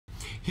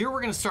Here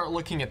we're going to start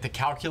looking at the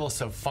calculus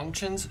of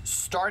functions,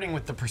 starting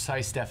with the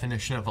precise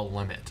definition of a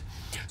limit.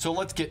 So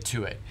let's get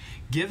to it.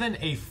 Given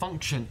a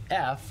function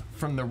f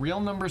from the real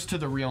numbers to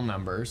the real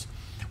numbers,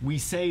 we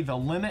say the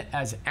limit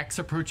as x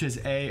approaches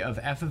a of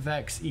f of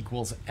x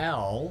equals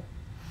L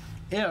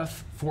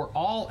if for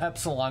all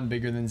epsilon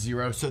bigger than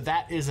 0, so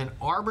that is an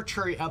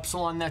arbitrary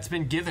epsilon that's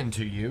been given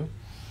to you,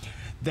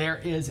 there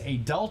is a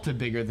delta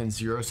bigger than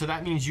 0, so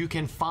that means you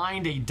can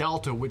find a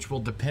delta which will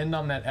depend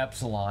on that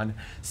epsilon,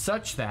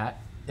 such that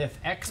if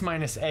x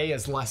minus a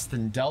is less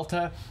than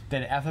delta,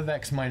 then f of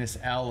x minus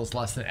L is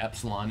less than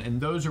epsilon, and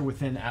those are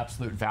within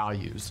absolute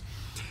values.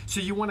 So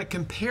you want to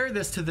compare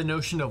this to the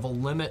notion of a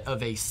limit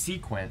of a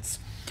sequence.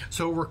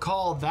 So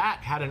recall that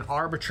had an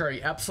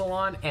arbitrary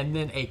epsilon and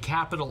then a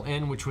capital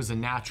N, which was a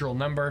natural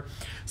number,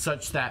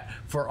 such that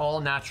for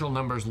all natural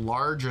numbers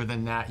larger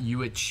than that,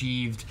 you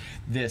achieved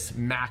this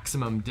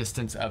maximum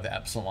distance of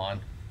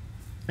epsilon.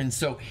 And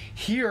so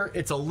here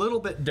it's a little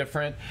bit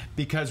different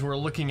because we're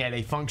looking at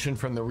a function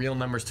from the real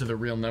numbers to the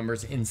real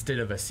numbers instead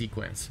of a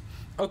sequence.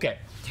 Okay,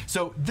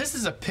 so this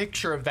is a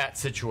picture of that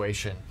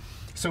situation.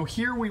 So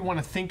here we want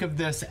to think of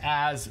this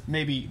as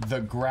maybe the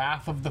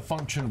graph of the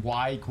function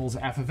y equals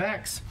f of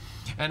x.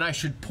 And I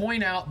should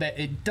point out that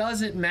it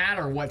doesn't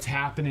matter what's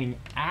happening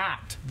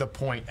at the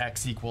point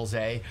x equals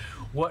a.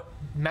 What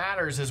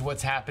matters is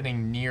what's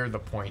happening near the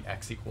point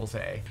x equals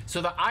a.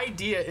 So the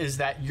idea is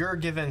that you're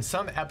given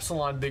some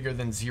epsilon bigger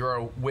than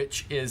 0,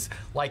 which is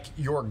like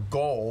your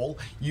goal.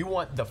 You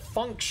want the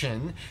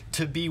function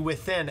to be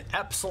within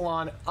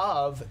epsilon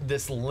of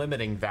this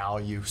limiting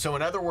value. So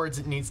in other words,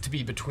 it needs to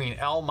be between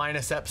L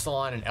minus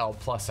epsilon and L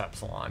plus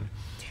epsilon.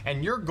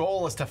 And your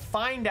goal is to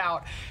find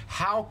out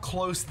how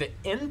close the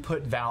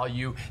input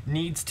value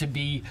needs to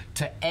be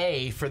to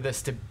A for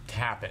this to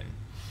happen.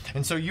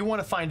 And so you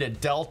want to find a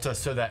delta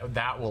so that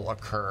that will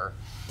occur.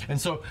 And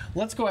so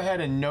let's go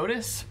ahead and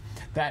notice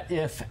that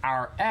if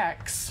our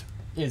x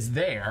is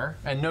there,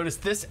 and notice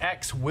this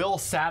x will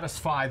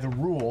satisfy the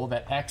rule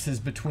that x is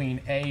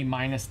between A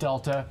minus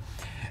delta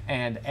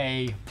and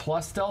A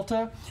plus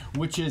delta,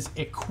 which is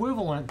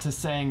equivalent to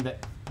saying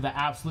that the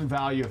absolute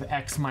value of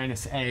x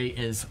minus a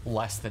is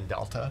less than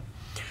delta.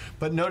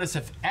 But notice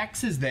if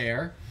x is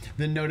there,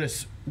 then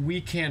notice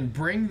we can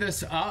bring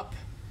this up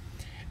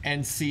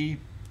and see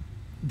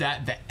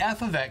that the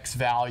f of x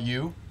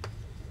value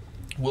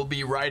will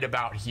be right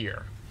about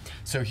here.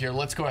 So here,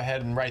 let's go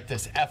ahead and write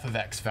this f of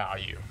x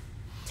value.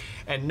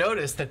 And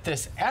notice that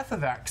this f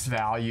of x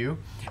value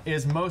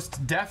is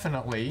most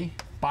definitely,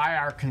 by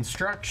our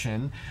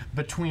construction,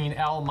 between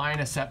L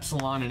minus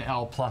epsilon and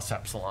L plus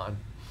epsilon.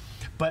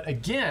 But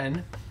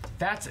again,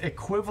 that's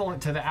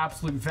equivalent to the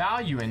absolute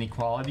value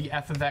inequality.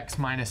 F of x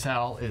minus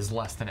L is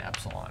less than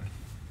epsilon.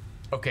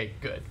 Okay,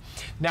 good.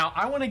 Now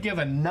I want to give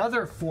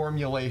another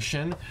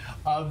formulation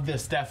of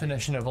this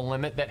definition of a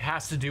limit that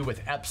has to do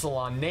with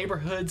epsilon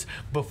neighborhoods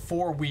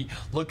before we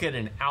look at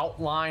an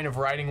outline of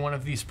writing one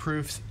of these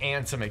proofs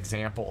and some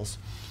examples.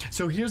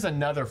 So here's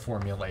another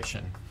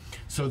formulation.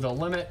 So the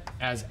limit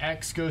as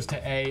x goes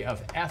to a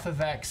of f of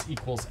x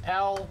equals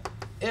L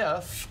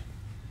if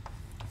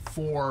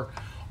for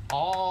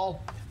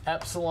all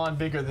epsilon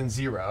bigger than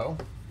 0,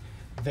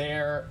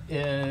 there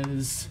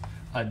is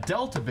a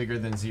delta bigger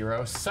than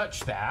 0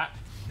 such that,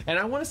 and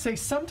I want to say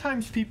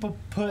sometimes people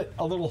put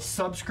a little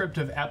subscript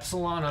of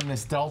epsilon on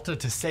this delta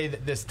to say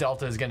that this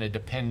delta is going to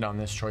depend on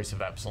this choice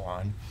of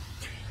epsilon.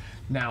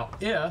 Now,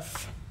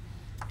 if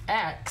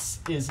x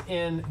is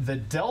in the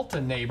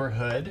delta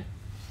neighborhood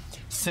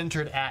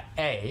centered at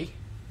A,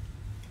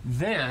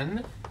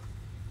 then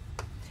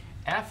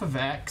f of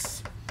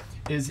x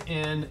is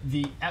in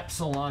the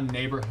epsilon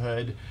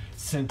neighborhood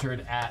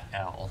centered at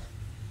L.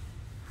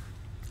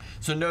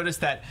 So notice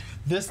that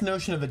this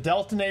notion of a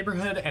delta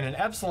neighborhood and an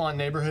epsilon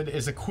neighborhood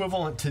is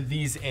equivalent to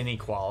these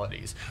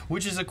inequalities,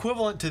 which is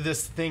equivalent to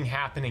this thing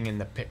happening in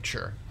the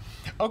picture.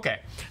 Okay,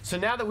 so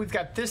now that we've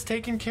got this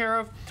taken care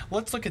of,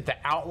 let's look at the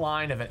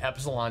outline of an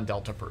epsilon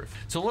delta proof.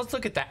 So let's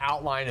look at the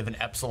outline of an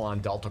epsilon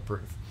delta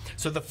proof.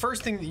 So the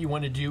first thing that you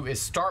want to do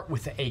is start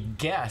with a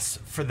guess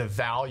for the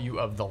value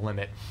of the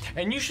limit.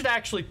 And you should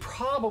actually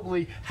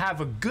probably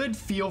have a good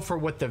feel for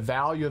what the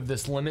value of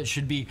this limit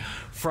should be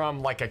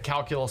from like a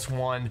Calculus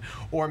 1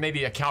 or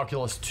maybe a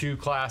Calculus 2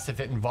 class if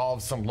it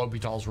involves some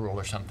L'Hopital's rule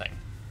or something.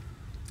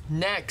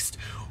 Next,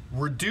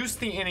 reduce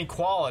the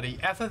inequality.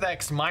 F of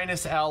x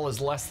minus L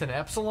is less than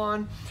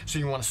epsilon. So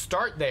you want to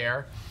start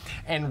there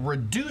and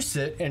reduce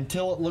it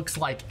until it looks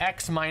like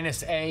x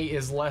minus a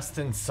is less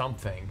than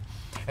something.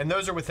 And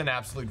those are within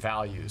absolute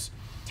values.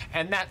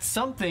 And that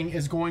something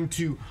is going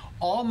to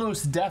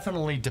almost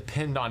definitely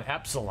depend on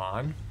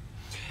epsilon.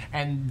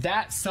 And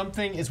that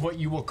something is what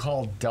you will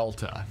call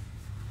delta.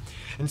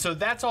 And so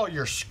that's all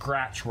your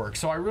scratch work.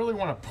 So I really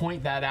want to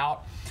point that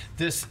out.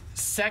 This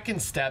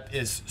second step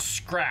is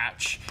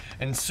scratch.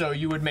 And so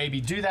you would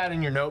maybe do that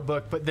in your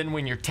notebook, but then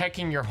when you're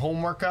teching your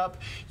homework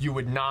up, you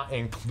would not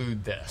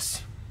include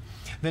this.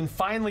 Then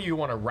finally, you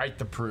want to write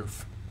the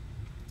proof.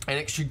 And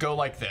it should go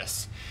like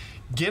this.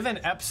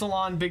 Given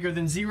epsilon bigger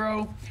than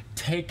 0,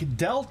 take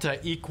delta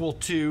equal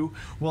to,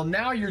 well,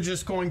 now you're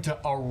just going to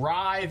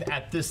arrive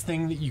at this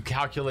thing that you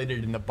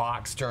calculated in the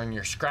box during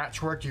your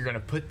scratch work. You're going to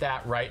put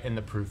that right in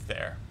the proof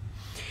there.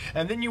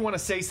 And then you want to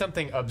say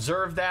something,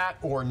 observe that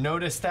or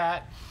notice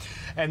that,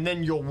 and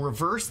then you'll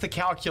reverse the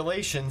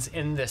calculations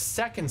in this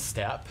second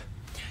step,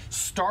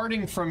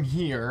 starting from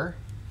here.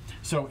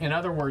 So in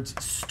other words,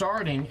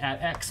 starting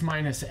at x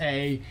minus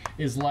a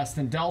is less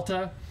than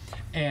delta,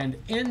 and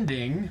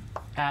ending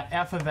at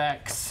f of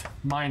x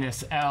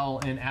minus L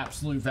in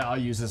absolute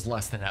values is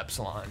less than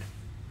epsilon.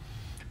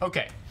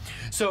 Okay,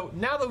 so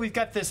now that we've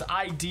got this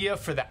idea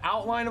for the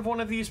outline of one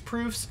of these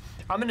proofs,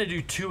 I'm going to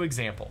do two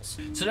examples.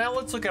 So now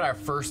let's look at our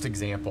first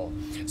example.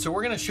 So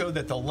we're going to show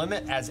that the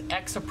limit as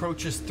x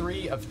approaches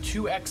 3 of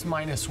 2x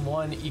minus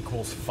 1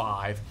 equals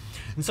 5.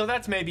 And so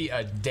that's maybe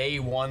a day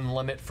one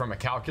limit from a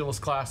calculus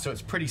class, so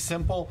it's pretty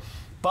simple,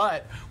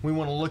 but we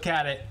want to look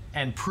at it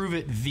and prove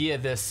it via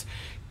this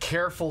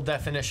careful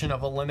definition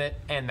of a limit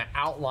and the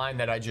outline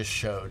that I just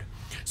showed.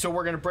 So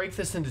we're going to break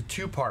this into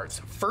two parts.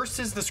 First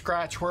is the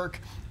scratch work,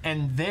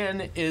 and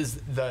then is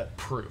the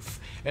proof.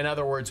 In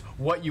other words,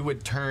 what you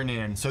would turn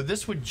in. So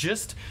this would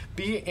just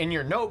be in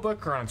your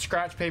notebook or on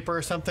scratch paper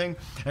or something,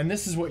 and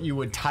this is what you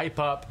would type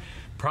up,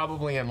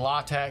 probably in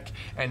LaTeX,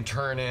 and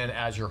turn in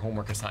as your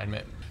homework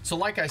assignment. So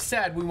like I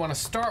said, we want to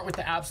start with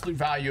the absolute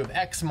value of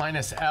x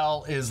minus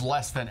L is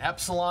less than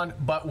epsilon,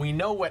 but we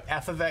know what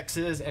f of x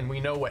is and we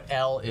know what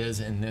L is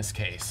in this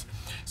case.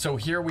 So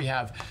here we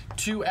have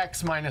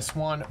 2x minus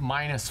 1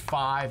 minus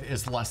 5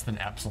 is less than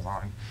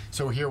epsilon.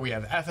 So here we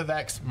have f of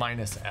x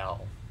minus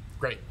L.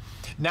 Great.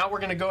 Now we're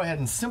going to go ahead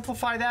and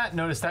simplify that.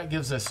 Notice that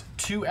gives us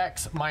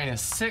 2x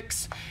minus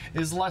 6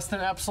 is less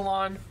than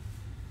epsilon.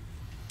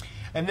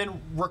 And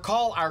then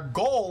recall our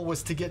goal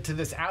was to get to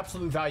this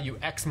absolute value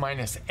x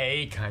minus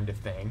a kind of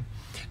thing.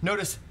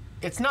 Notice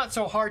it's not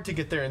so hard to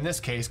get there in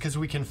this case because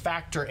we can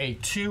factor a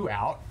 2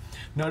 out.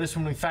 Notice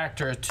when we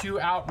factor a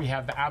 2 out, we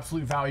have the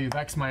absolute value of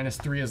x minus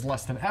 3 is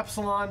less than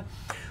epsilon,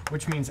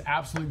 which means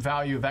absolute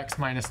value of x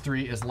minus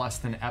 3 is less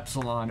than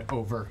epsilon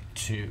over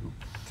 2.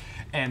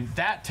 And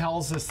that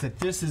tells us that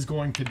this is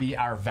going to be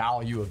our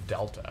value of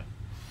delta.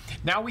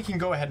 Now we can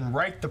go ahead and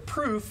write the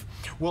proof,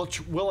 which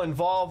will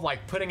involve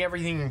like putting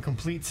everything in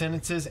complete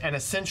sentences and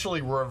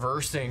essentially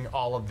reversing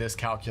all of this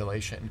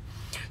calculation.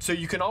 So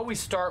you can always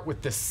start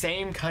with the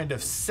same kind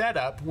of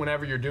setup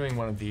whenever you're doing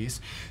one of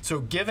these. So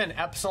given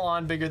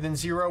epsilon bigger than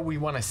 0, we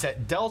want to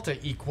set delta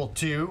equal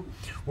to,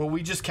 well,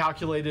 we just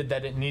calculated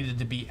that it needed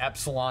to be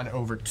epsilon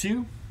over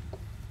 2.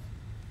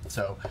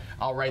 So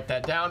I'll write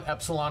that down,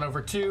 epsilon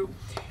over 2.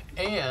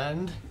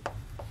 And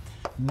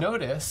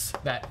notice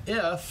that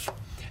if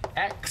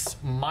x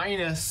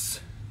minus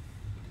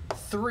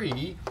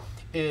 3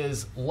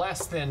 is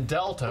less than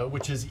delta,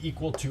 which is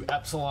equal to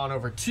epsilon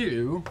over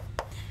 2,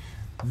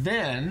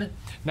 then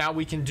now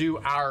we can do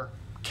our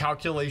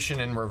calculation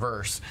in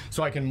reverse.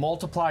 So I can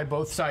multiply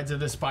both sides of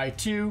this by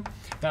 2.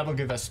 That'll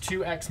give us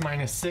 2x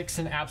minus 6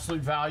 in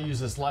absolute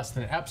values is less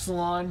than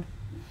epsilon.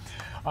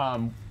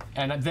 And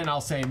then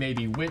I'll say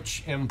maybe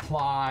which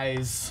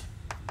implies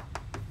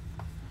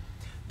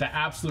the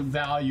absolute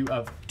value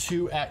of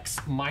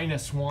 2x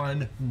minus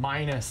 1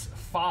 minus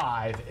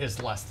 5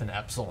 is less than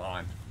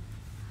epsilon.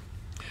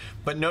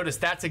 But notice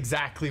that's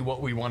exactly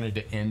what we wanted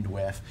to end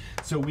with,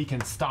 so we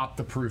can stop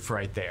the proof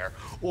right there.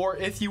 Or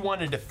if you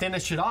wanted to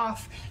finish it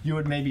off, you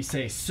would maybe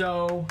say,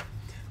 so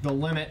the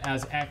limit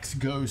as x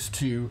goes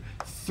to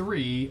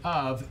 3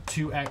 of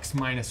 2x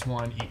minus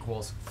 1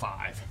 equals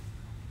 5.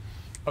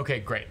 Okay,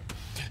 great.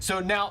 So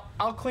now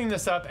I'll clean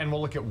this up and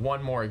we'll look at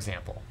one more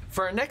example.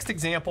 For our next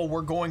example,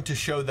 we're going to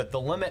show that the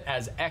limit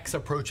as x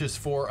approaches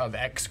 4 of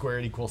x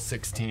squared equals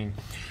 16.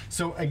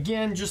 So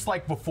again, just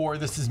like before,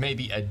 this is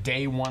maybe a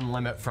day one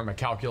limit from a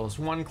Calculus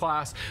 1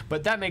 class,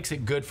 but that makes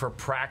it good for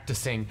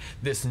practicing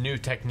this new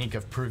technique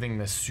of proving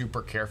this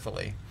super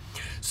carefully.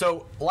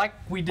 So like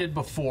we did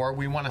before,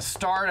 we want to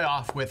start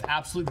off with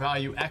absolute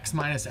value x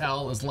minus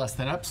L is less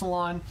than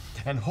epsilon,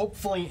 and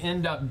hopefully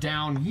end up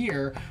down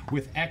here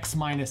with x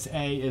minus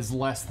a is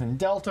less than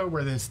delta,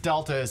 where this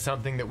delta is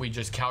something that we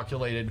just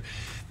calculated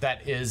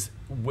that is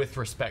with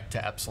respect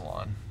to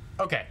epsilon.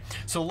 Okay,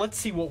 so let's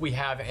see what we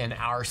have in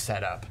our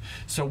setup.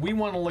 So we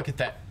want to look at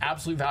that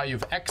absolute value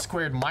of x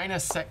squared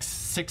minus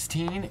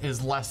 16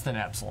 is less than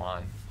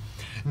epsilon.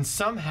 And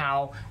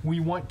somehow we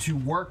want to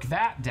work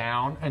that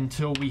down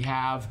until we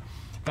have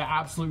the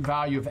absolute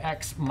value of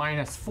x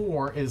minus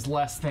 4 is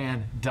less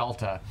than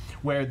delta,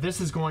 where this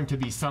is going to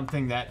be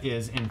something that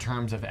is in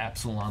terms of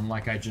epsilon,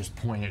 like I just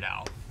pointed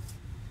out.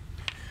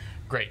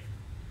 Great.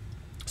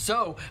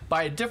 So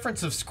by a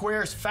difference of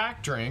squares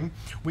factoring,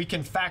 we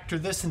can factor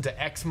this into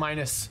x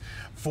minus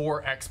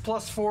 4, x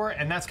plus 4,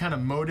 and that's kind of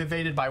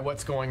motivated by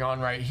what's going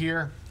on right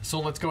here. So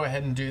let's go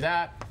ahead and do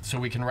that. So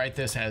we can write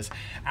this as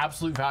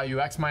absolute value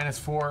x minus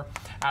 4,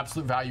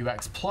 absolute value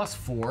x plus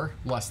 4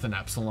 less than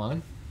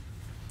epsilon.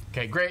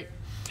 Okay, great.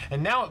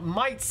 And now it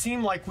might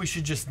seem like we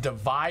should just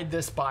divide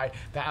this by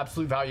the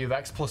absolute value of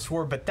x plus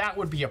 4, but that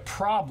would be a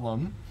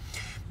problem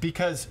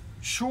because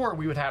sure,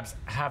 we would have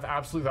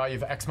absolute value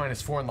of x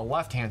minus 4 on the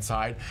left-hand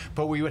side,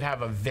 but we would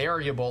have a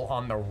variable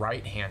on the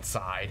right-hand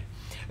side.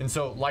 And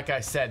so, like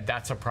I said,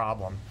 that's a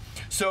problem.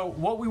 So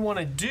what we want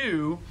to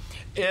do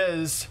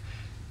is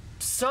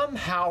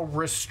somehow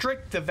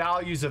restrict the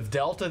values of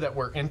delta that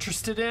we're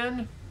interested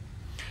in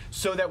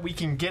so that we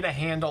can get a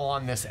handle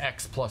on this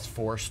x plus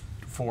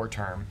 4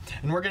 term.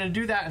 And we're going to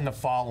do that in the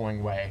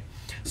following way.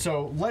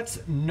 So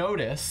let's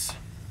notice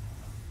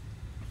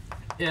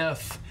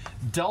if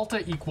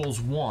delta equals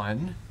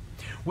 1,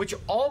 which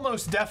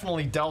almost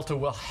definitely delta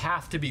will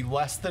have to be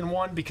less than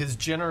 1, because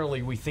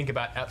generally we think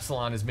about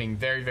epsilon as being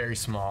very, very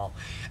small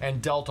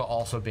and delta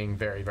also being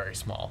very, very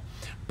small.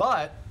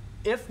 But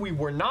if we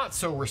were not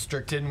so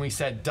restricted and we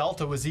said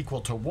delta was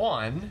equal to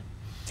 1,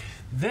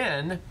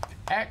 then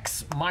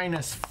x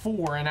minus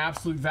 4 in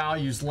absolute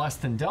values less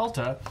than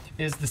delta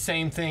is the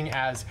same thing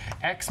as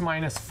x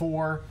minus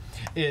 4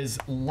 is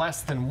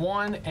less than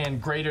 1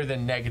 and greater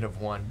than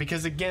 -1,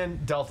 because again,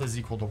 delta is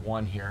equal to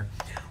 1 here,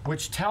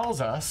 which tells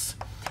us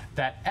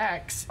that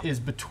x is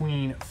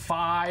between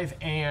 5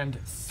 and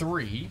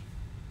 3.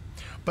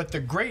 But the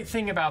great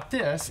thing about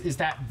this is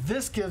that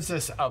this gives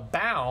us a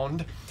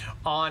bound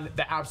on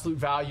the absolute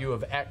value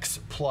of x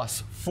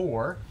plus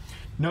 4.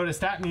 Notice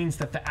that means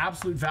that the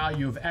absolute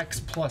value of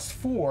x plus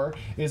 4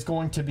 is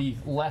going to be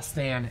less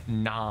than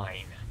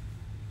 9.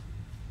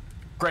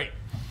 Great.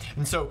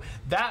 And so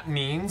that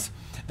means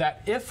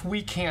that if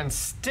we can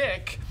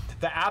stick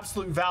the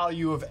absolute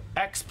value of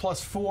x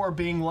plus 4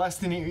 being less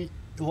than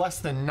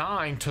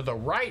 9 to the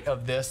right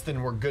of this,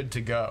 then we're good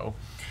to go.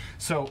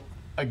 So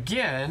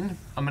again,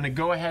 I'm going to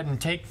go ahead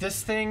and take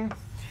this thing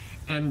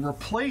and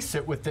replace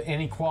it with the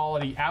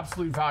inequality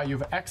absolute value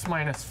of x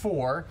minus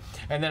 4,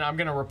 and then I'm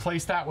going to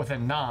replace that with a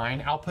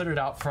 9. I'll put it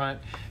out front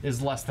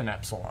is less than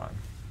epsilon.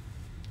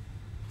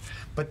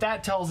 But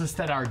that tells us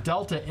that our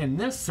delta in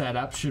this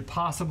setup should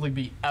possibly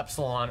be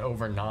epsilon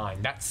over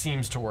 9. That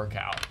seems to work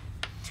out.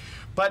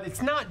 But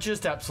it's not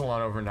just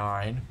epsilon over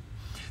 9.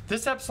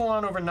 This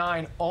epsilon over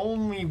 9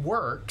 only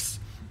works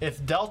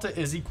if delta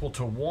is equal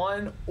to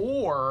 1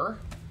 or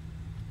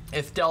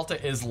if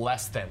delta is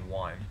less than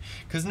 1.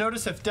 Because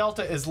notice if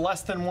delta is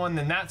less than 1,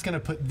 then that's going to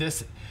put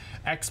this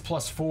x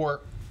plus 4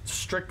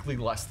 strictly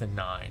less than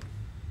 9.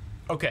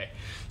 Okay,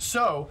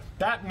 so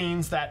that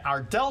means that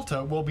our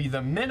delta will be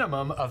the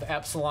minimum of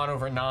epsilon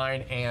over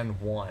 9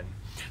 and 1.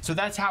 So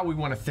that's how we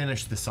want to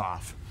finish this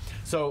off.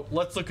 So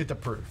let's look at the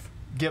proof.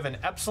 Given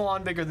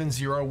epsilon bigger than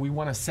 0, we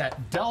want to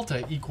set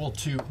delta equal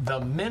to the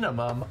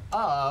minimum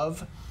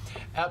of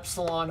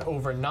epsilon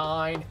over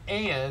 9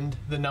 and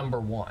the number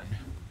 1.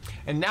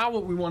 And now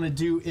what we want to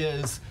do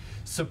is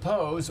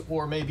suppose,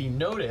 or maybe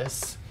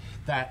notice,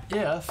 that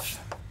if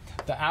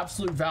the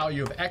absolute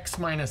value of x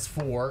minus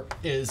 4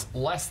 is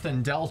less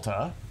than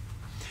delta,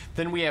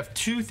 then we have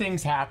two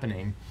things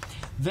happening.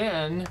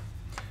 Then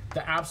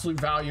the absolute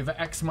value of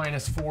x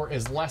minus 4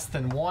 is less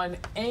than 1,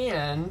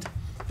 and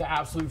the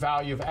absolute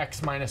value of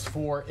x minus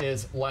 4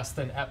 is less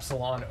than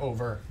epsilon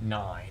over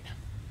 9.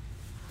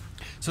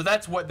 So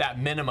that's what that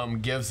minimum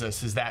gives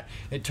us, is that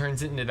it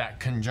turns into that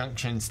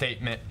conjunction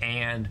statement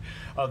and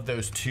of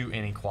those two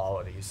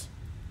inequalities.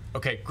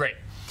 Okay, great.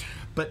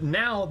 But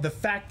now the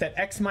fact that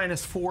x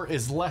minus 4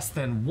 is less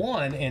than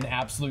 1 in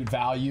absolute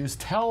values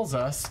tells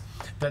us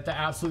that the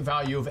absolute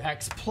value of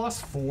x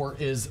plus 4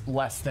 is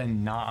less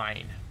than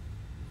 9.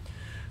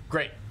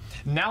 Great.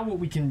 Now what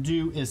we can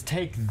do is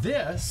take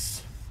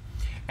this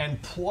and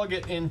plug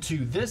it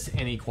into this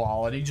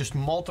inequality, just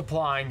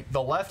multiplying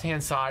the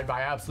left-hand side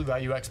by absolute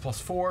value x plus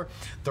 4,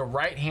 the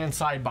right-hand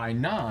side by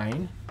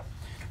 9.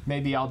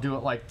 Maybe I'll do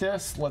it like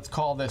this. Let's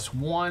call this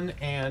 1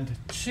 and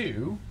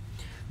 2.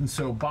 And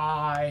so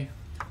by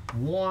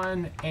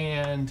 1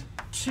 and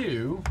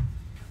 2,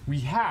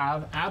 we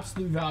have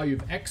absolute value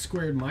of x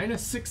squared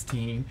minus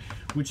 16,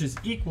 which is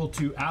equal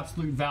to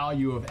absolute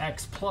value of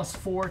x plus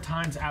 4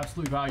 times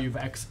absolute value of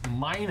x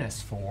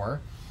minus 4.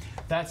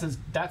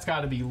 That's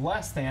got to be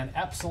less than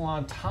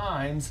epsilon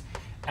times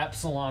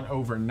epsilon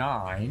over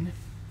 9.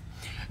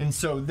 And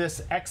so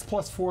this x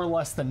plus 4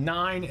 less than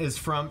 9 is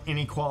from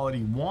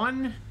inequality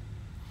 1.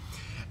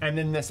 And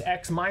then this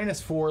x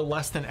minus 4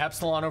 less than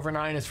epsilon over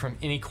 9 is from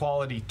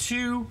inequality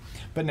 2.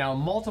 But now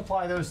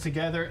multiply those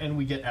together and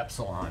we get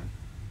epsilon.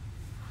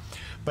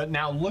 But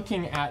now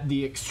looking at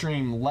the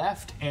extreme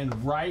left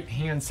and right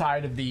hand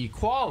side of the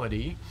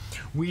equality,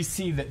 we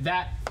see that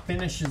that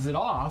finishes it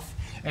off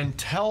and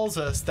tells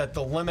us that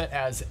the limit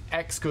as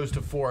x goes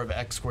to 4 of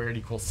x squared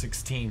equals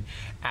 16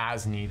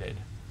 as needed.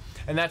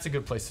 And that's a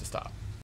good place to stop.